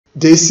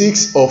Day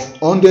 6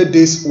 of 100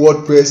 days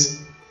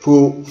WordPress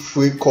Pro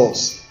free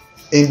course.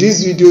 In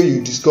this video,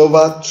 you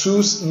discover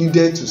tools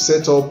needed to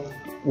set up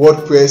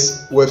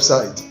WordPress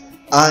website.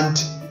 And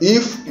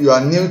if you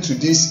are new to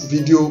this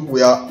video,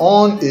 we are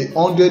on a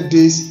 100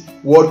 days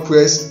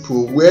WordPress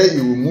Pro where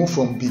you will move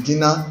from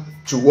beginner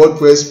to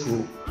WordPress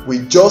Pro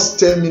with just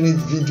 10-minute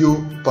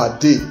video per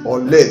day or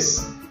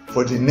less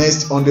for the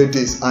next 100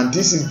 days. And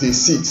this is day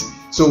 6.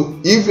 So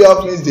if you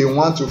have missed day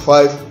 1 to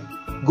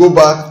 5, go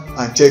back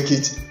and check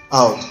it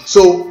out.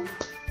 So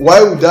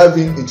while we dive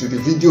into the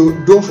video,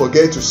 don't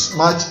forget to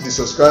smash the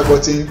subscribe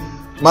button,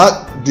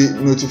 mark the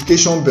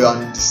notification bell,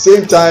 and at the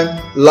same time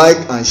like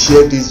and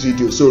share this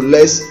video. So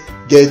let's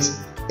get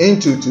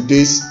into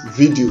today's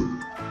video.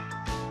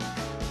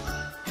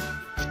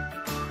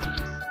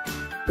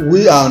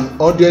 We are on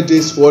 100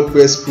 days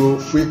WordPress Pro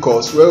free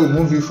course where we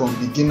move you from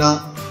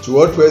beginner to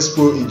WordPress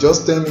Pro in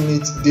just 10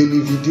 minutes daily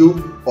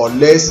video or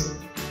less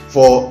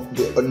for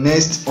the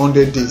next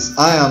 100 days.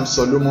 I am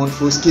Solomon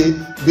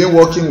Fakeye, been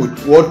working with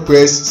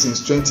WordPress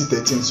since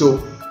 2013,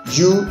 so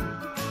you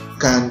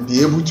can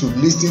be able to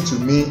listen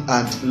to me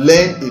and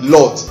learn a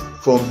lot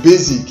from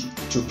basic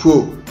to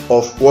pro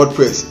of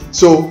WordPress.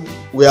 So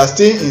we are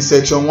still in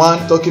section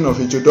 1 talking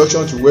of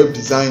introduction to web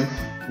design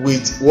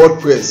with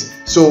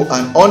WordPress. So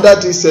and under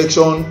this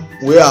section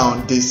we are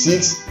on day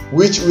 6,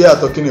 which we are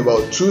talking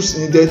about tools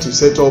needed to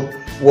set up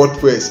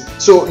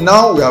WordPress. So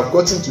now we have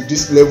gotten to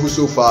this level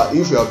so far.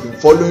 If you have been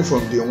following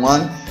from day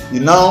 1,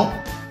 you're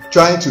now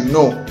trying to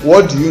know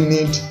what do you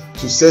need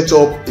to set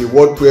up a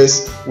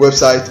WordPress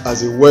website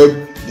as a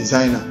web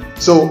designer.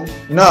 So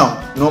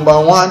now number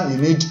 1, you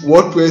need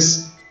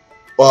WordPress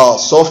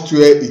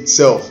software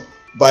itself.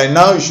 By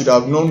now you should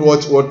have known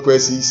what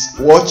WordPress is.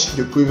 Watch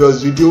the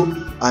previous video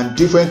and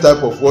different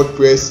type of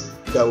WordPress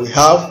that we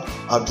have.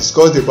 I've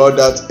discussed about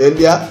that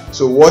earlier,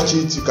 so watch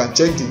it. You can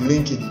check the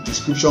link in the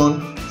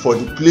description for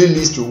the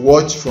playlist to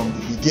watch from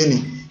the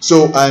beginning.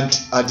 So and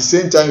at the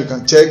same time you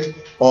can check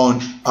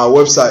on our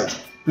website.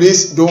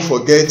 Please don't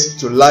forget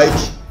to like,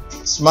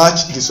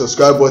 smash the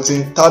subscribe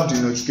button, tap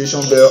the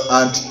notification bell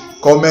and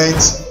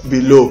comment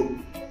below.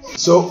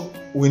 So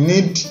we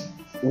need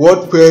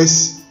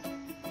WordPress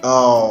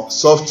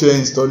software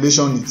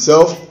installation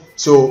itself.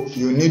 So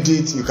you need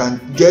it. You can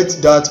get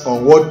that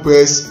on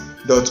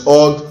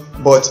wordpress.org.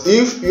 But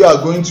if you are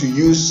going to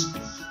use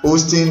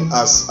hosting,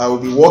 as I will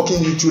be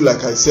walking you through,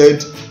 like I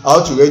said,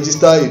 how to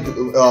register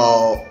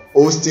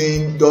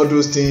hosting, all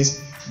those things,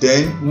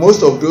 then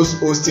most of those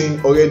hosting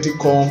already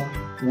come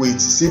with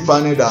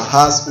cPanel that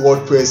has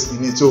WordPress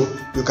in it, so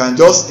you can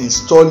just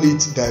install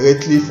it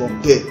directly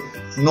from there.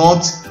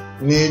 Not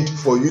need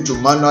for you to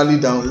manually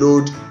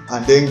download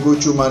and then go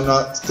through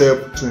manual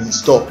step to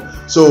install.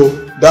 So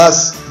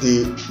that's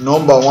the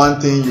number 1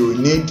 thing you will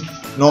need.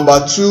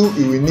 Number 2,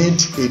 you will need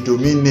a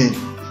domain name.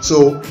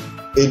 So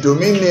a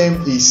domain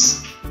name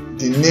is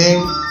the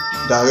name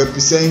that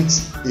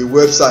represents a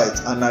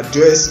website, an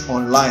address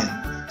online.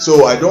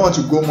 So I don't want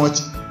to go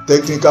much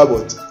technical,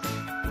 but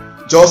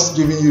just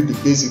giving you the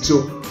basics.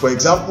 So for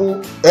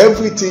example,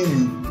 everything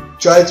you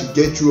try to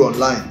get through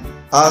online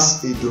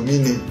has a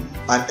domain name,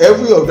 and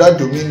every of that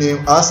domain name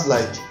has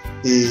like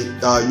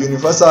a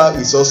universal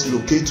resource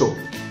locator.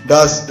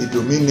 That's a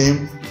domain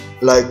name,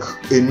 like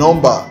a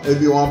number,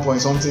 maybe 1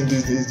 point something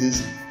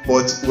this,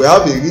 but we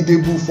have a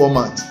readable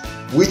format,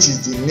 which is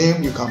the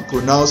name you can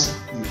pronounce,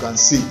 you can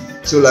see.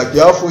 So like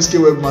you have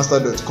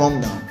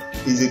Foskaay now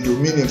is a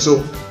domain name.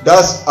 So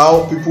that's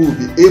how people will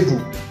be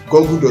able,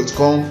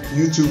 google.com,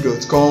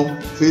 youtube.com,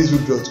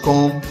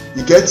 facebook.com,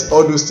 you get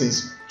all those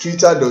things,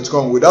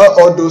 twitter.com. Without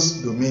all those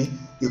domains,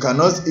 you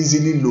cannot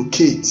easily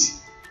locate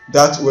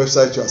that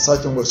website you are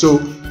searching for.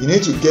 So you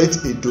need to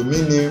get a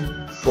domain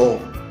name for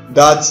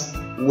that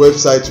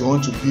website you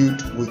want to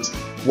build with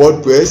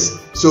WordPress.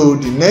 So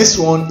the next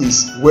one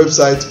is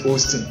website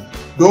hosting.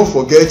 Don't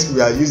forget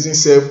we are using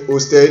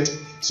self-hosted,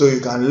 so you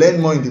can learn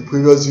more in the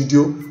previous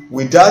video.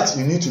 With that,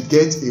 you need to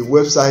get a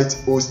website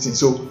hosting.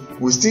 So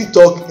we'll still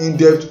talk in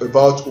depth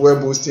about web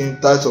hosting,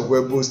 types of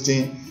web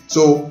hosting.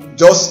 So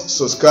just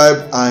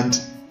subscribe and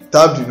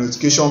tap the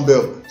notification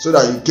bell so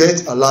that you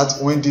get alert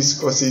when these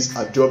courses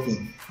are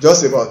dropping.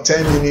 Just about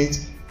 10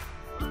 minutes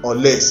or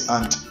less,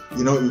 and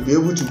you'll be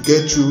able to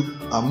get through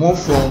and move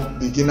from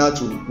beginner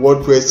to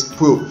WordPress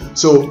Pro.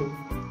 So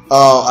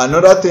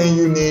another thing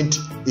you need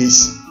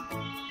is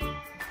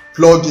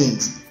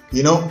plugins.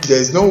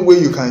 There's no way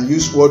you can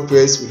use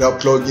WordPress without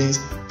plugins.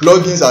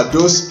 Plugins are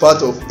those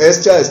part of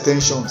extra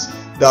extensions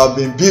that have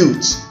been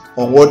built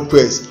on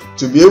WordPress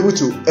to be able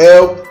to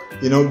help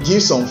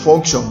give some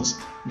functions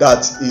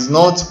that is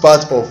not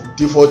part of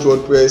default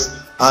WordPress.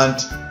 And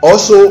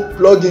also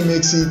plugin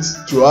makes it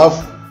to have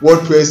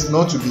WordPress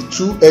not to be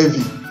too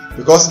heavy,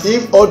 because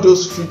if all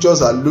those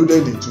features are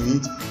loaded into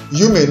it,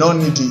 you may not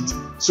need it.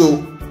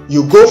 So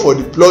you go for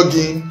the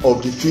plugin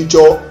of the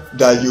feature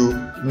that you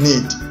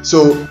need.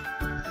 So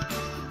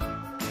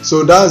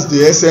that's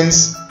the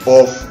essence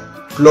of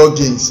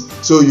plugins.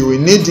 So you will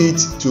need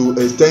it to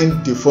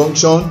extend the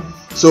function.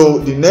 So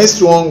the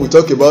next one we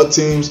talk about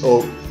themes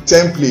or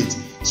template.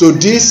 So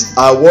these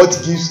are what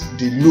gives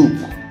the look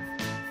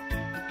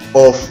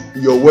of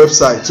your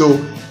website. So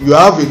you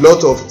have a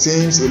lot of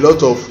themes, a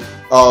lot of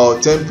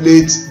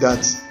templates that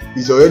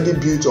is already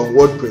built on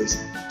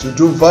WordPress to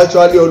do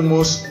virtually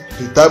almost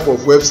the type of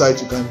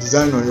website you can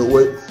design on your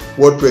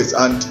WordPress.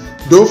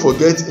 And don't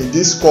forget, in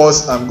this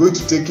course I'm going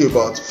to take you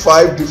about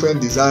 5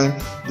 different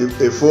designs: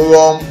 a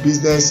forum,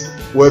 business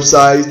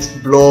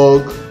website,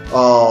 blog,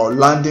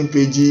 landing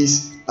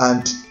pages,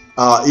 and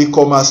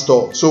e-commerce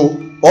store.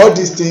 So all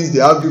these things, they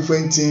have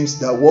different teams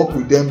that work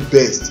with them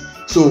best.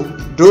 So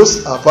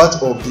those are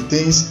part of the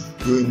things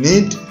you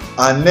need.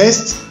 And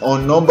next,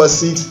 on number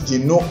 6, the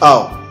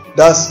know-how.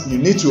 That's, you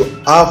need to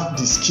have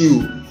the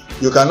skill.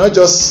 You cannot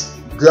just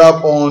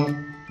grab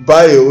on,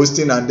 buy a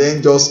hosting and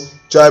then just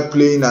try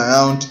playing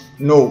around.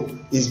 No,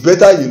 it's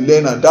better you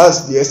learn, and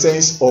that's the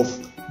essence of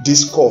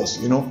this course.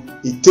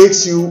 It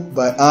takes you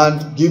by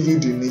hand, give you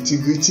the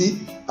nitty-gritty,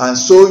 and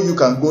so you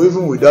can go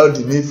even without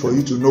the need for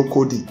you to know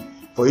coding.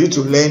 For you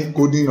to learn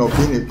coding or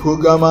being a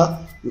programmer,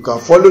 you can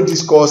follow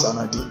this course, and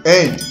at the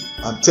end,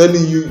 I'm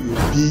telling you,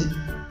 you'll be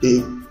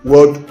a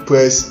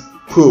WordPress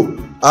pro.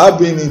 I've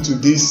been into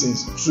this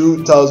since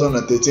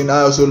 2013.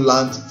 I also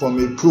learned from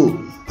a pro,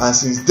 and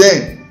since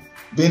then,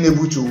 being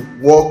able to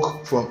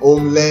work from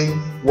home,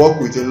 work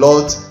with a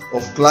lot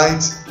of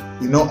clients,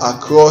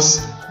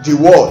 across the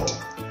world.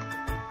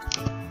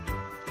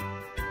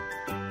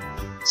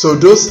 So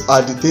those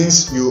are the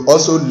things you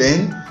also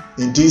learn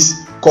in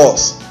this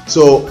course.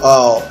 So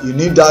you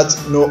need that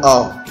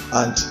know-how,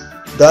 and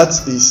that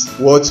is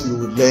what you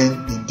will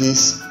learn in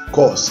this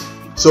course.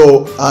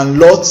 So, and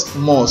lots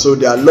more. So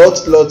there are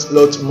lots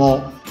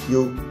more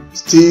you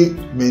still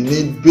may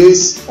need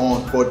based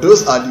on, but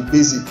those are the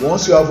basic.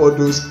 Once you have all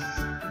those,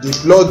 the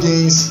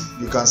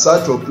plugins, you can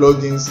search for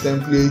plugins,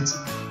 templates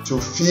to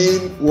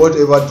fill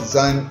whatever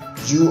design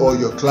you or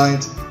your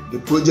client, the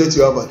project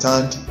you have at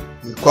hand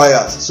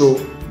requires. So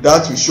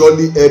that will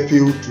surely help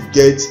you to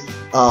get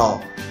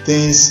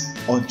things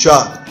on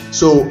track.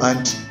 So,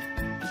 and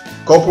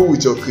coupled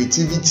with your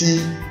creativity,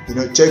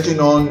 checking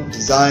on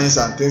designs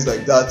and things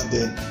like that,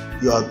 then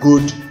you are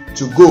good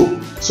to go.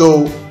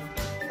 So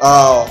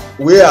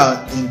we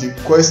are in the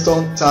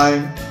question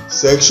time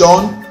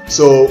section.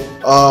 So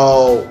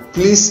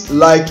please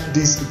like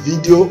this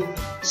video,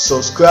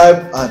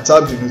 subscribe, and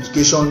tap the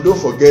notification. Don't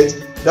forget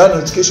that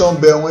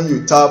notification bell. When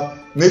you tap,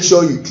 make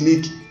sure you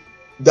click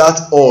that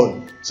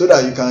all, so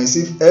that you can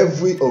receive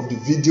every of the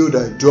video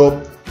that I drop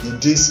in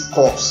this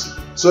course,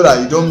 so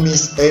that you don't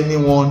miss any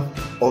one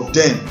of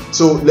them.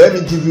 So let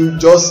me give you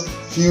just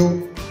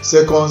few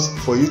seconds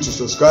for you to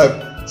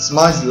subscribe,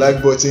 smash the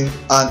like button,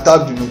 and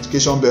tap the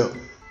notification bell.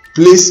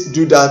 Please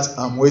do that.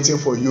 I'm waiting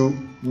for you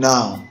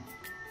now.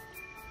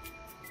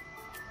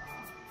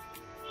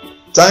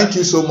 Thank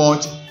you so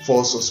much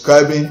for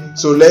subscribing.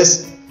 So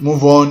let's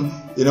move on.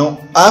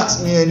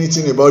 Ask me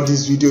anything about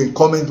this video in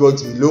comment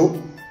box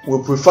below.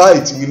 We'll prefer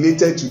it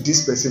related to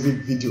this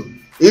specific video.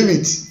 If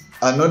it's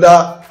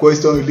another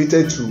question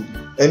related to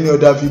any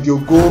other video,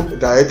 go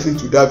directly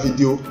to that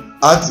video,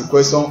 ask the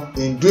question.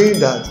 In doing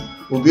that,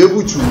 we'll be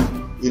able to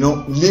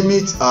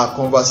limit our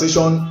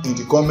conversation in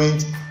the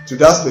comment to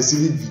that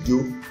specific video,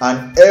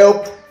 and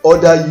help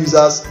other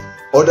users,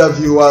 other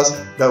viewers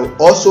that will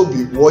also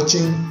be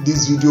watching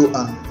this video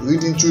and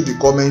reading through the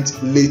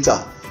comments later,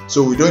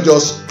 so we don't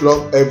just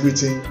clump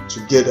everything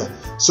together.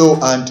 So,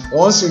 and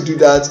once you do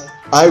that,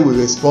 I will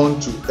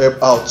respond to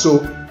help out. So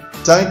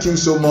thank you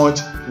so much.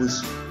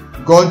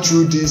 We've gone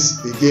through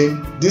this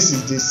again. This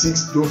is the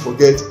 6th. Don't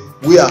forget,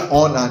 we are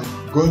on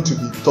and going to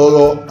be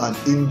thorough and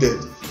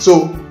in-depth.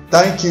 So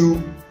thank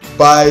you.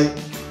 Bye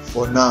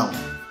for now.